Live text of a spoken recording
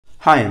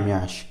Hi, I'm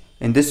Yash.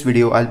 In this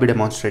video, I'll be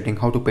demonstrating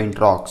how to paint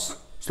rocks.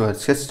 So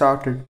let's get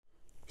started.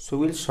 So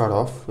we'll start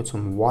off with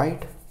some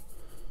white,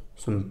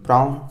 some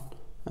brown,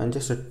 and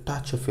just a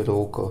touch of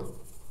yellow ochre.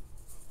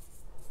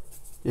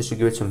 Just to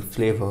give it some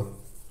flavor,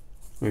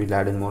 we'll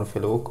add in more of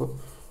yellow ochre.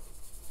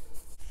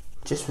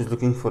 Just was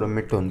looking for a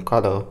mid-tone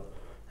color.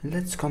 And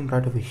let's come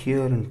right over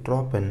here and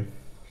drop in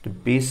the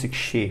basic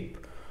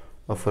shape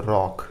of a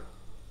rock.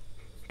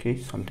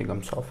 Okay, something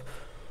comes off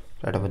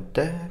right over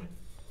there.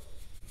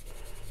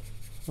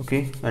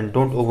 Okay, and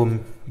don't over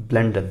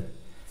blend them.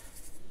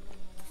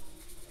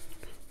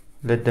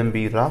 Let them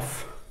be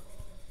rough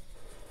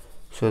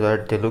so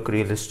that they look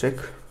realistic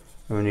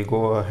when you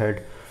go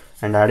ahead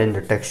and add in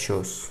the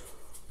textures.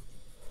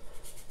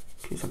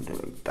 Okay, something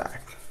like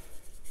that.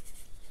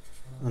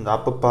 And the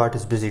upper part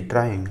is busy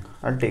drying.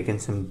 I'll take in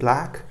some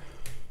black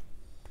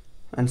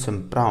and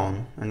some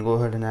brown and go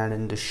ahead and add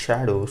in the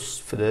shadows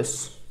for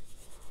this.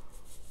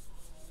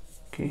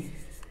 Okay,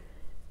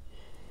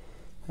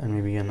 and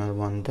maybe another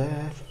one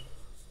there,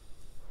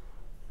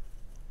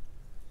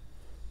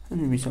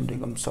 and maybe something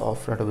comes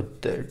off right over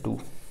there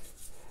too.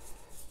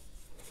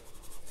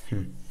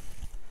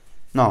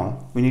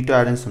 Now we need to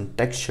add in some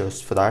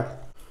textures. For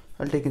that,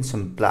 I'll take in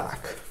some black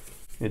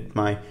with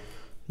my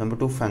number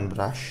 2 fan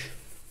brush,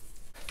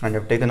 and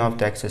I've taken off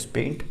the excess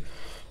paint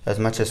as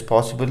much as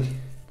possible,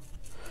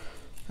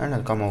 and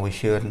I'll come over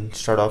here and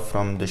start off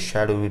from the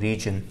shadowy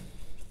region.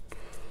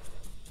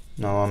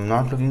 Now I'm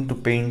not looking to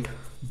paint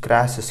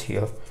grasses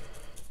here.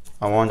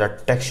 I want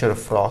that texture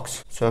of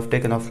rocks, so I've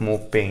taken off more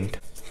paint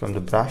from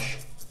the brush,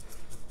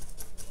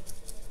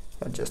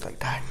 just like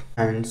that,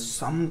 and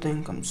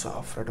something comes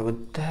off right over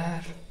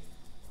there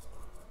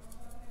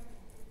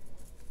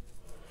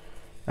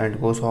and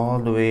it goes all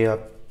the way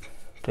up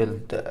till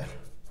there.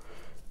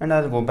 And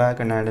I'll go back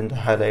and add in the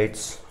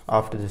highlights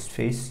after this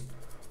face.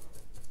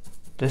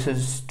 This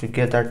is to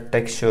get that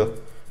texture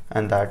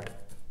and that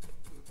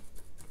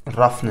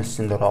roughness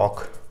in the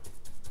rock.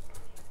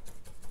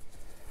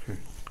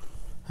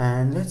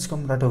 And let's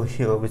come right over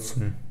here with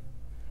some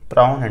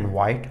brown and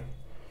white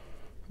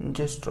and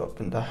just drop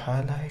in the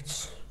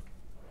highlights.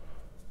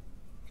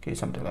 Okay,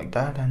 something like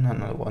that, and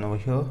another one over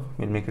here.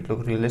 We'll make it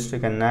look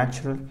realistic and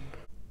natural.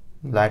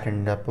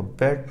 Lighten it up a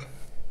bit.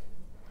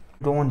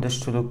 Don't want this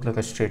to look like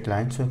a straight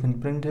line, so you can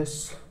bring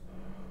this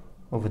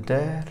over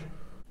there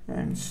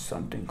and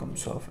something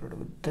comes off right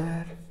over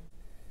there.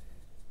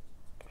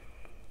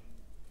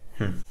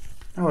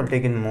 Now I'll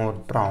take in more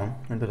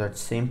brown into that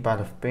same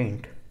pile of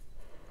paint,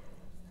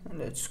 and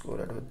let's go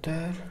right over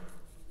there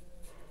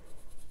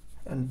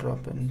and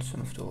drop in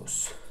some of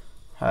those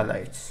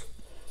highlights.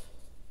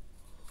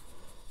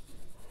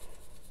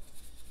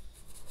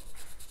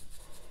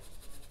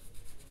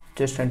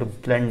 Just trying to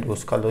blend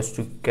those colors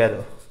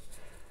together.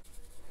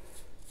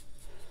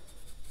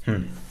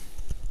 Now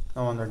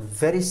on that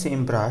very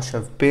same brush,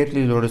 I've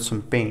barely loaded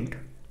some paint,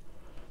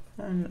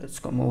 and let's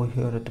come over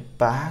here at the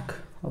back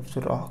of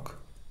the rock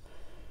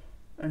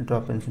and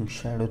drop in some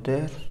shadow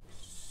there.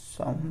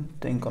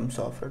 Something comes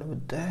off right over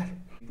there,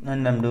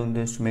 and I'm doing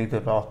this to make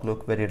the rock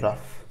look very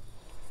rough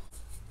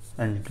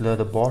and blur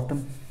the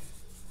bottom.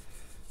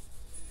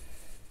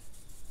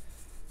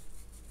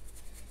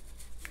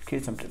 Okay,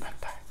 something like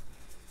that.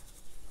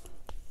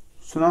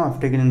 So now I've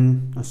taken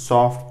in a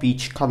soft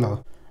peach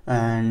color,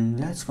 and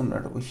let's come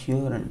right over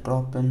here and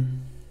drop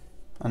in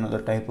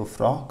another type of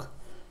rock.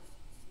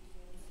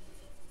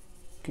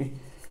 Okay,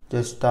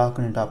 just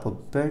darken it up a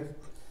bit.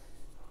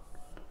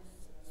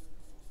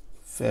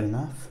 Fair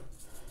enough.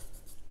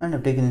 And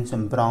I've taken in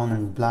some brown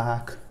and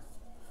black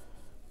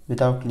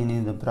without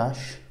cleaning the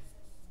brush,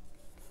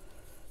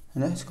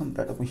 and let's come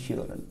right over here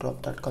and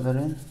drop that color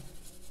in.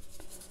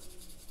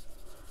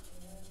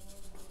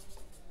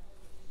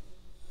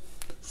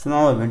 So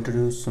now I've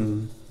introduced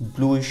some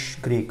bluish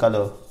grey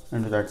color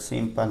into that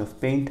same pile of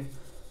paint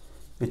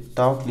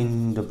without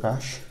cleaning the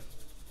brush.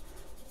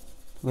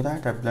 With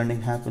that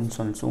blending happens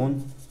on its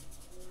own.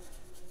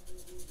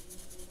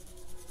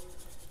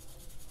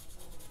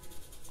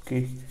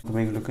 Okay, to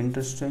make it look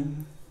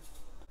interesting,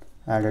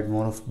 added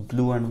more of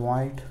blue and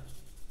white.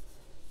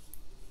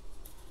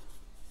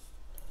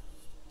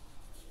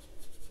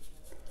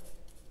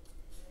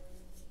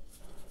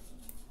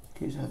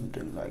 Okay,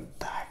 something like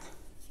that.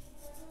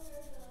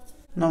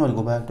 Now I'll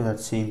go back to that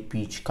same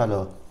peach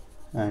color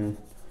and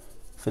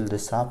fill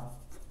this up.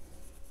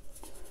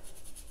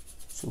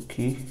 It's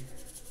okay.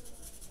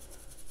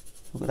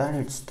 Look at that,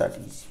 it's that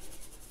easy.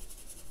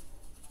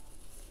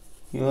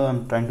 Here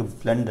I'm trying to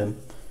blend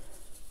them,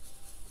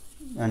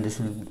 and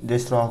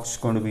this rock's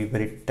going to be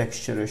very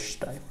texturish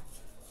type.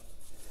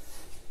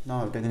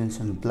 Now I've taken in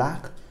some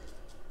black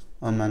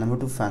on my number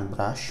 2 fan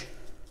brush,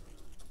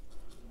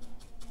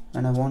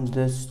 and I want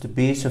the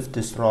base of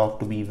this rock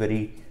to be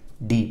very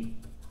deep,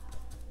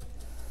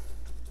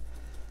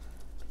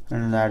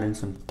 and I'll add in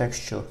some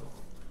texture.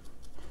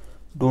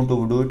 Don't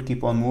overdo it,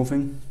 keep on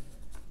moving.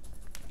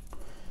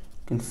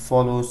 You can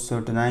follow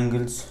certain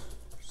angles,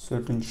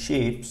 certain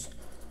shapes,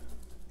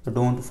 but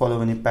don't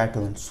follow any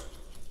patterns.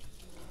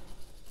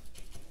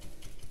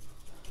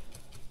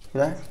 See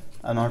that?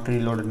 I've not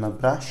reloaded my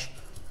brush.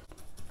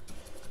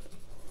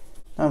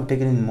 Now I've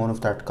taken in more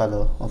of that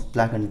color of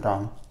black and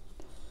brown.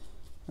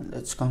 And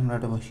let's come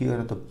right over here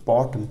at the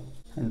bottom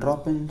and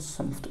drop in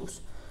some of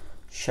those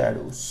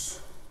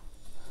shadows.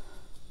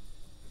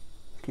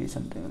 Okay,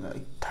 something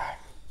like that.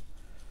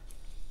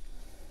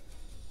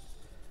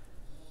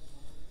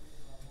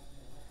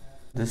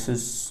 This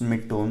is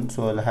mid-tone,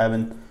 so I'll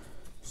have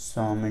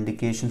some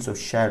indications of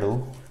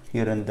shadow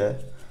here and there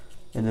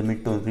in the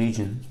mid-tone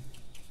region.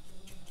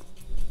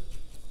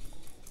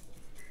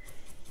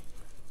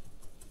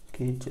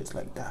 Okay, just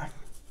like that.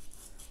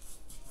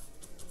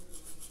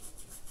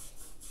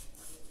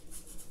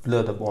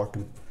 Blur the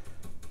bottom.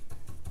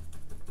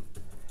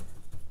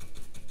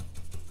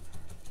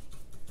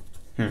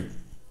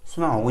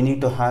 So now we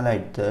need to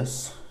highlight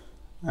this,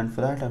 and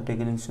for that I've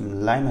taken in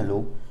some lime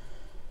yellow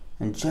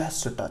and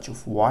just a touch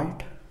of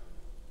white,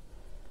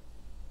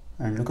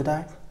 and look at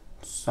that,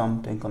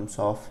 something comes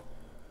off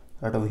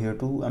right over here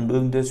too. I'm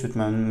doing this with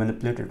my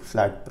manipulated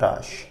flat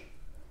brush.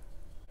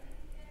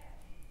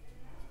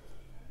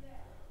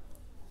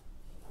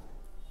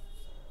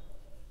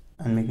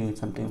 And making it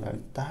something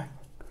like that,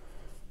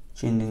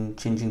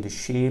 changing the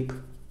shape,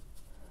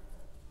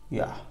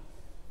 yeah,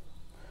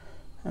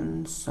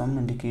 and some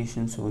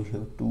indications over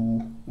here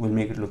too will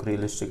make it look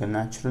realistic and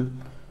natural.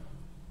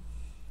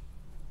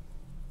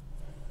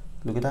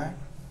 Look at that.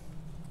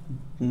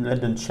 Let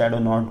the shadow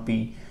not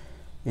be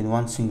in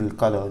one single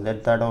color,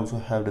 let that also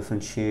have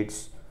different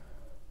shades,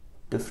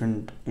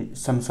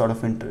 some sort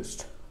of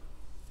interest.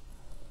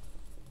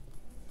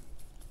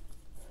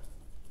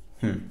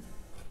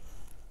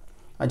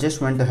 I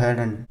just went ahead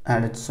and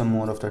added some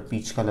more of that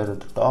peach color at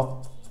the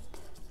top,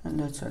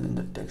 and let's add in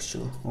the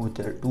texture over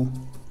there too.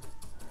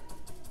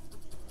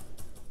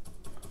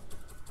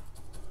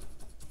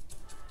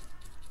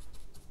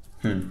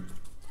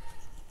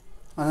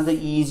 Another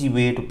easy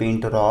way to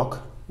paint a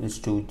rock is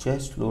to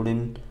just load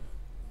in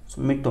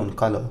some mid-tone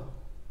color.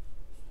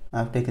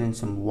 I've taken in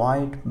some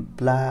white,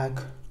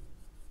 black,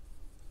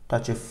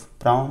 touch of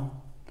brown,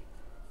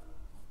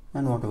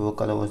 and whatever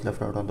color was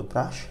left out on the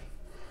brush.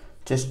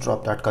 Just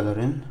drop that color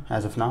in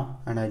as of now,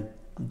 and I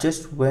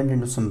just went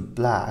into some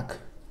black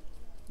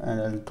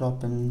and I'll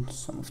drop in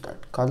some of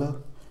that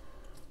color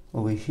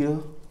over here,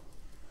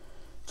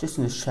 just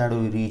in the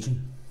shadowy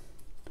region,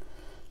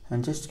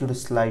 and just give it a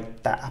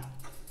slight tap.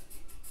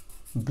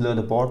 Blur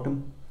the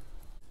bottom,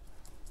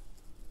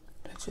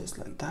 just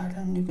like that,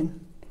 and you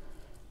can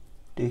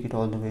take it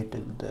all the way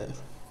till there.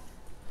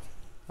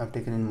 I've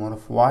taken in more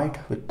of white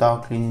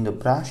without cleaning the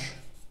brush.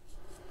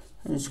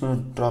 I'm just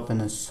going to drop in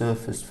a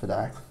surface for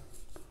that,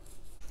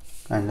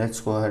 and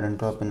let's go ahead and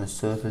drop in a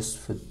surface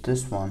for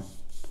this one.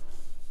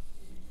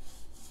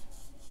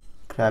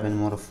 Grab in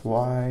more of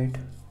white,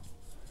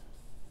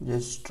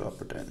 just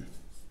drop it in,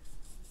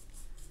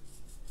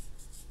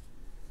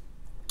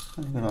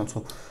 and you can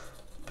also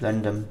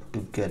blend them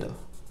together.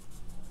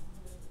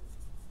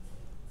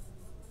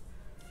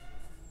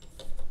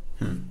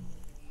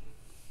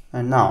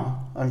 And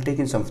now I'll take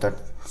in some of that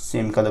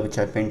same color which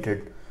I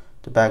painted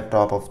the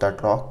backdrop of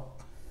that rock,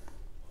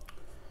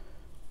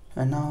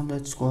 and now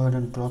let's go ahead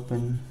and drop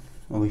in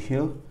over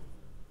here.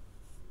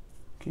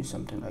 Okay,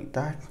 something like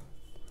that.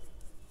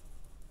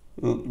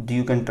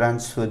 You can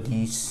transfer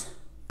these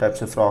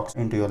types of rocks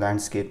into your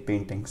landscape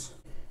paintings.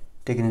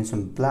 Taking in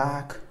some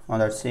black on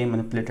that same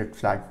manipulated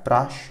flat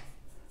brush,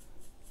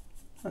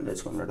 and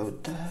let's come right over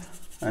there,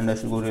 and I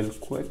should go real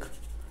quick.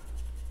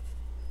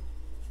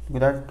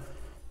 Look at that.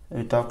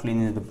 Without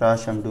cleaning the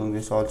brush, I'm doing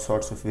this, all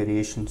sorts of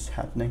variations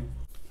happening.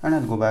 And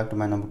I'll go back to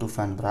my number 2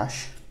 fan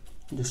brush,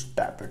 just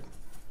tap it,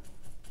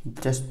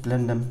 just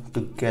blend them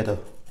together.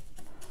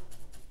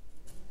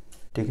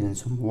 Taking in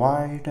some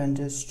white and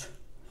just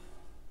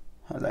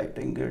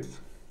highlighting it.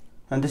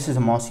 And this is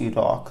a mossy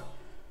rock,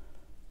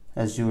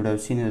 as you would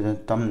have seen in the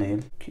thumbnail.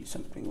 Okay,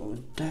 something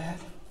over there.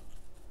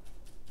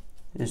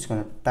 Just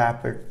gonna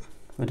tap it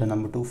with the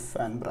number 2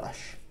 fan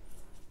brush.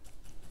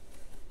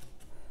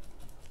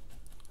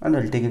 And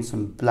I'll take in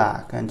some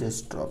black and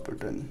just drop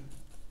it in.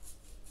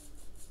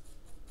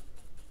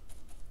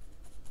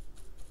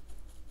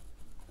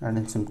 Add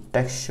in some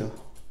texture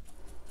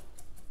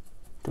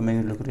to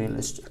make it look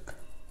realistic.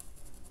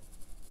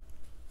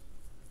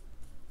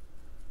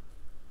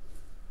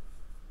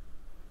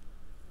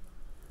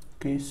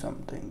 Okay,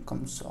 something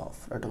comes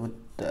off right over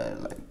there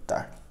like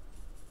that.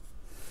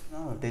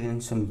 Now I've taken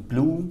in some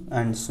blue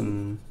and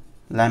some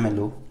lime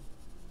yellow,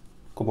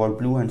 cobalt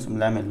blue and some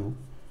lime yellow.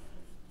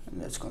 And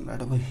let's come right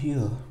over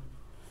here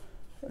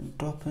and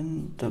drop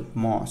in the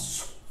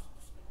moss.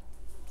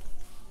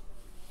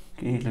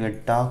 Okay, it'll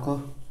get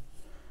darker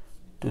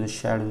to the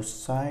shadow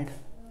side.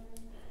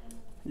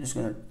 I'm just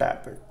gonna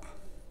tap it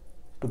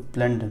to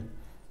blend them.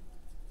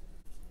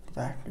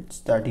 It's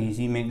that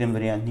easy. Make them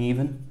very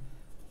uneven.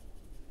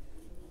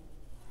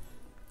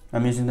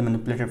 I'm using the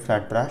manipulated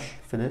flat brush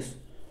for this.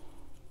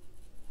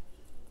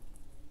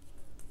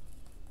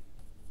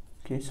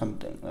 Okay,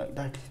 something like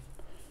that.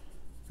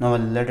 Now I'll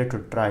let it to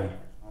dry.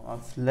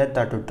 I've let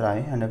that to dry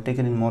and I've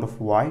taken in more of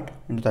white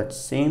into that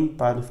same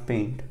pile of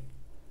paint.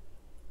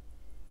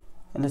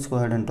 And let's go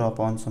ahead and drop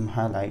on some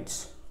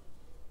highlights.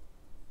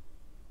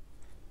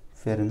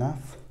 Fair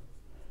enough.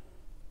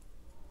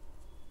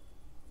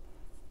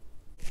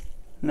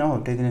 Now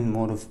I've taken in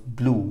more of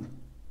blue.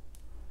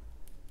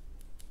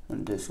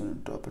 I'm just going to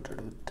drop it right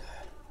over there.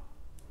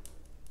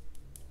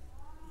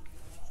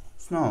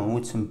 So now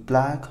with some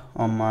black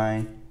on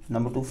my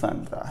number 2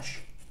 fan brush,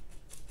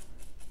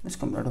 let's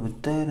come right over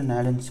there and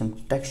add in some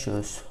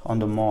textures on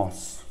the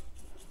moss.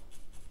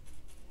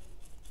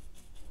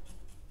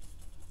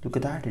 Look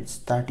at that, it's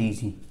that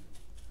easy.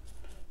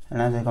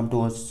 And as I come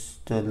towards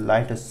the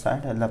lighter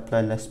side, I'll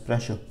apply less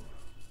pressure.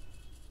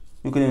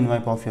 You can even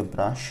wipe off your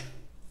brush.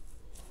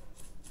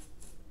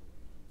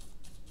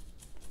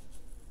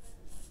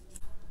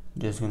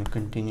 Just going to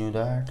continue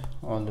that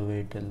all the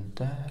way till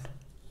there.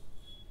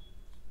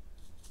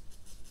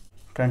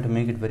 Trying to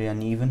make it very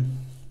uneven.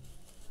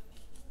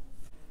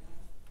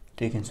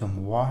 Taking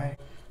some white.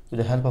 With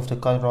the help of the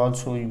color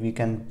also we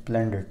can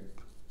blend it.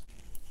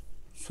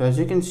 So as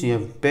you can see,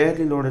 I've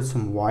barely loaded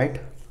some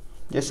white,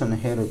 just on a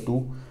hair or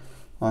two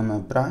on my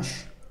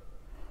brush.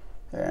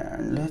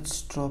 And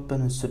let's drop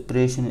in a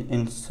separation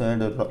inside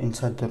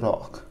the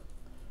rock.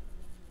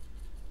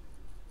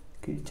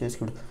 Okay, just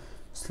give it a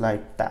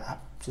slight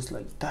tap, just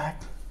like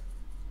that.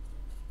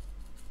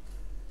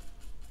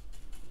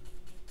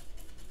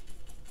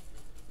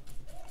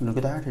 Look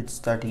at that, it's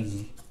that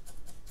easy.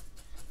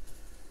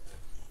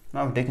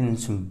 Now I've taken in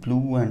some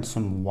blue and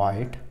some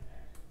white.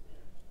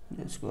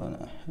 Just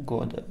gonna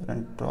go there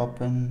and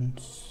drop in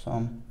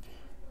some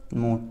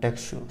more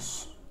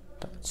textures.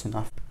 That's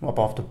enough. Wipe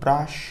off the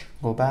brush,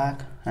 go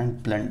back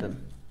and blend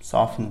them,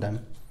 soften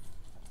them.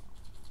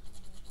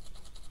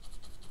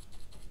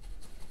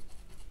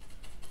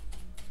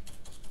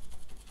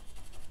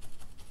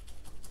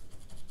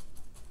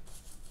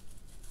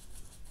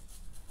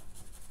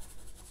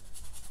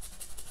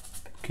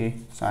 Okay,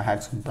 so I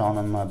had some brown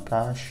on my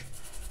brush.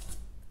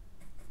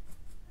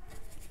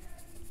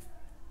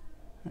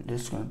 I'm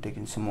just going to take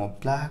in some more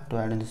black to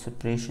add in the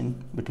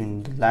separation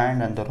between the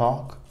land and the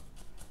rock.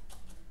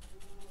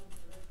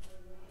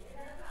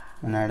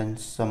 And add in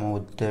some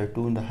over there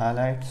too in the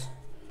highlights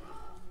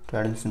to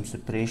add in some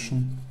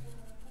separation.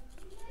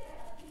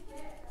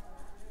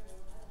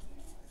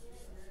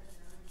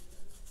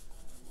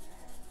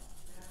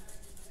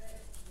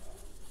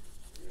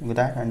 With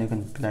that, and you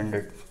can blend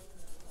it.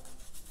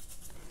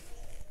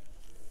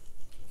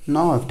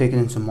 Now I've taken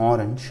in some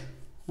orange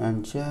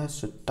and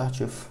just a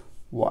touch of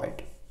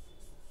white.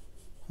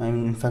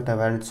 In fact, I've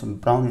added some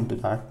brown into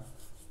that.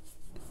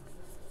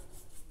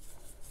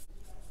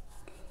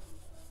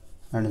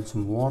 Added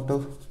some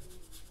water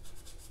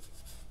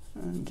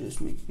and just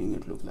making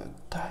it look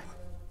like that.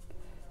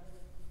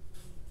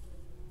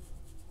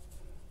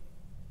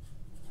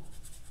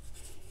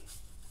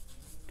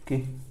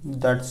 Okay,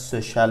 that's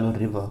a shallow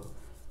river.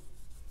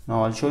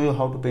 Now I'll show you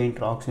how to paint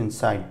rocks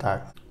inside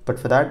that, but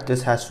for that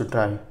this has to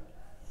dry.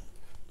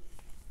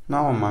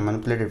 Now on my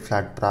manipulated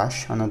flat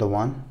brush, another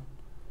one,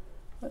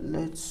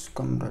 let's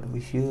come right over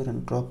here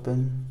and drop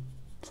in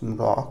some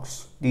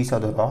rocks. These are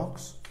the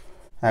rocks.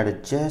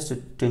 Added just a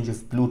tinge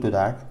of blue to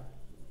that.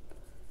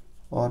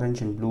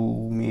 Orange and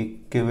blue may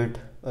give it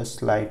a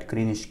slight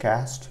greenish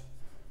cast.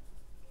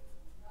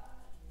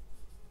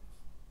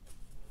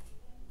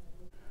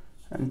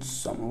 And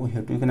some over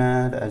here. You can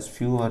add as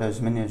few or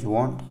as many as you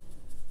want.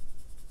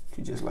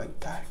 Just like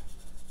that.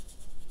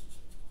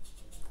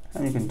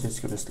 And you can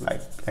just give a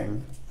slight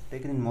blend.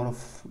 Take in more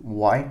of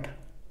white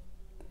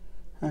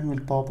and we'll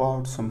pop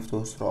out some of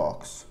those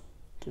rocks.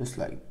 Just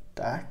like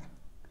that.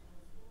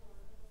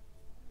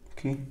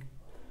 Okay.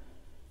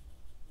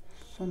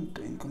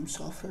 Something comes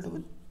off right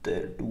over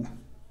there too.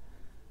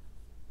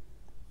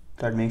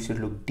 That makes it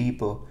look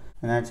deeper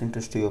and adds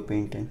interest to your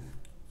painting.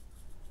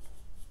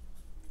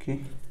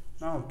 Okay.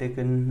 Now I've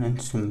taken in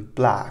some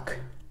black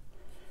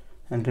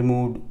and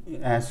removed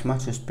as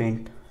much as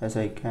paint as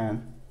I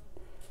can.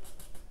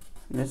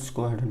 Let's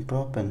go ahead and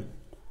drop in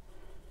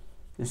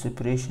the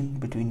separation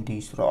between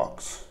these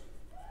rocks.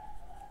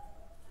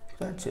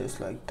 That's just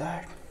like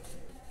that.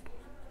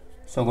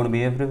 So I'm going to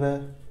be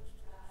everywhere.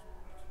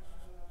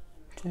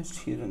 Just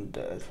here and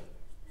there.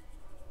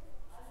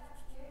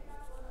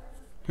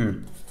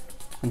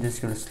 And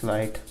just give a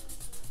slight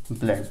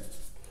blend.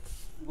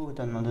 Go with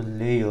another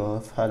layer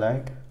of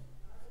highlight.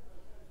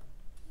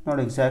 Not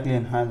exactly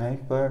an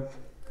highlight, but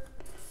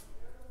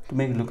to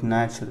make it look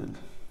natural.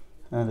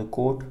 Another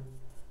coat.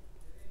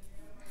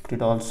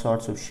 Create all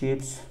sorts of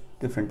shapes,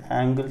 different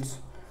angles.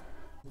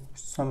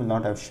 Some will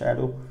not have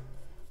shadow,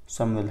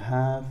 some will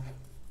have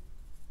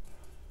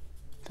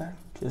that,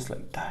 just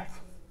like that.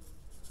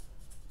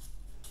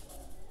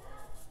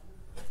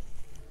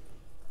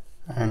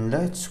 And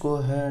let's go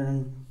ahead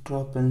and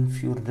drop in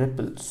few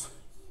ripples.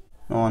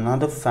 Now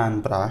another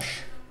fan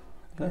brush.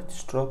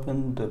 Let's drop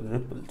in the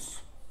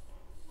ripples.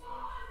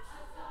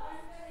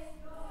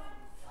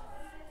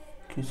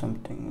 Okay,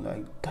 something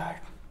like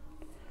that.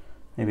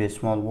 Maybe a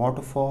small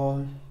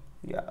waterfall.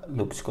 Yeah,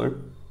 looks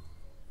good.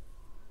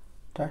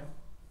 that,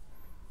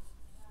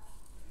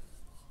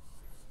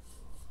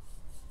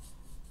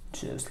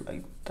 just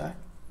like that.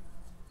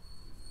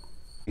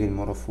 Again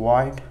more of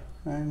white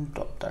and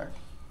drop that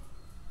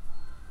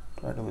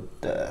right over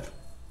there.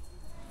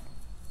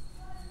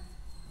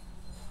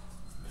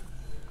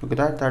 Look at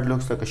that, that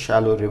looks like a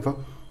shallow river.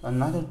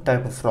 Another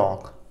type of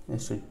rock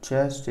is to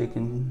just take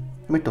in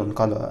mid-tone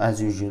color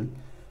as usual.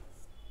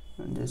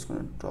 I'm just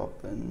gonna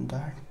drop in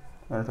that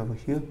right over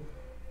here.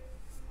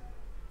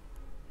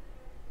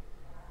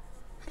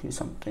 Okay,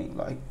 something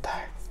like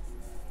that.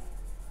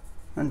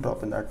 And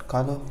drop in that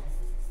color.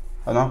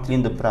 I'll not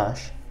clean the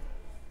brush.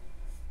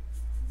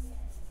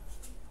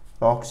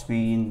 Rocks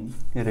be in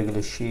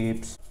irregular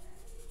shapes.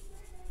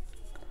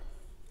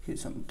 Okay,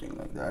 something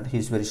like that.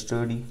 He's very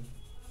sturdy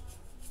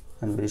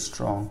and very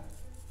strong.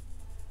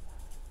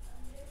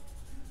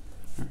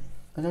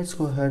 And let's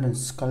go ahead and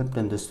sculpt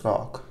in this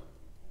rock.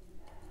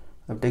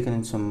 I've taken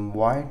in some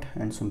white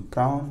and some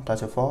brown,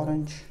 touch of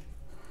orange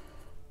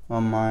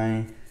on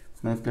my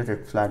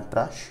manipulated flat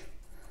brush.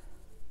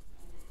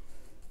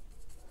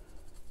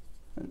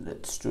 And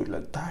let's do it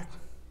like that.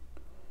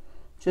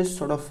 Just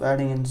sort of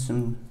adding in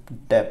some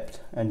depth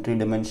and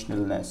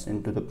three-dimensionalness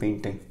into the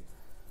painting.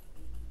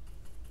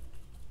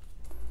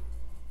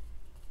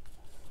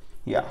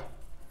 Yeah,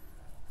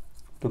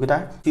 look at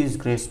that, these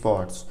gray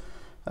spots.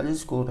 I'll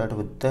just go right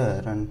over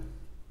there and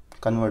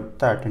convert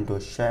that into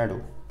a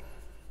shadow.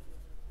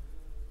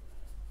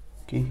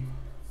 Okay,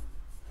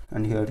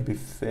 and here it'll be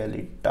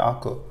fairly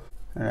darker,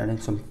 and adding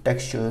some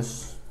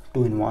textures,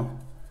 2 in 1,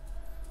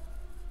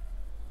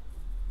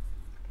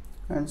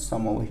 and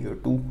some over here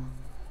too.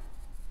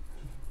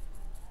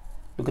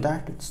 Look at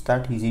that, it's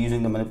that he's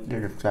using the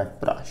manipulated flat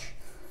brush.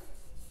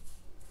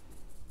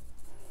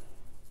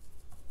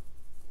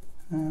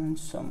 And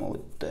some over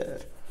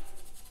there.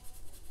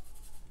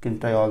 You can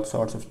try all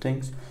sorts of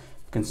things.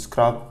 You can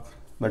scrub,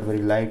 but very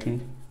lightly.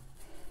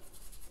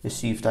 Just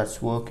see if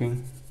that's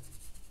working.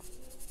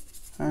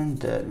 And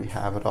there we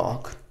have a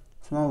rock.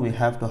 So now we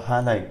have to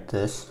highlight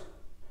this,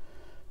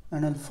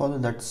 and I'll follow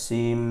that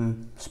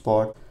same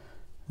spot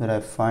where I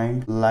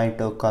find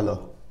lighter color.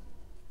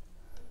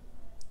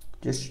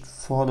 Just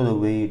follow the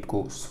way it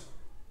goes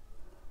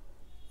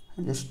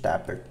and just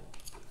tap it.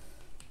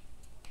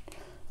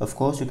 Of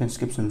course you can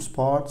skip some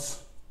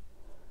spots.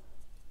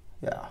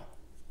 Yeah.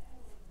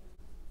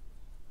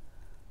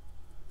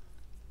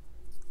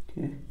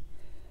 Okay,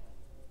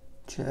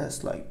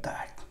 just like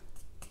that.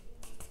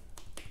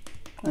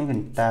 And you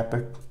can tap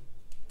it.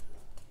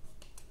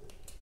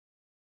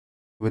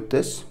 With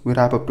this, we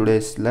wrap up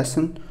today's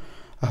lesson.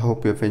 I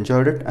hope you have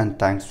enjoyed it, and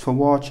thanks for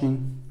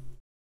watching.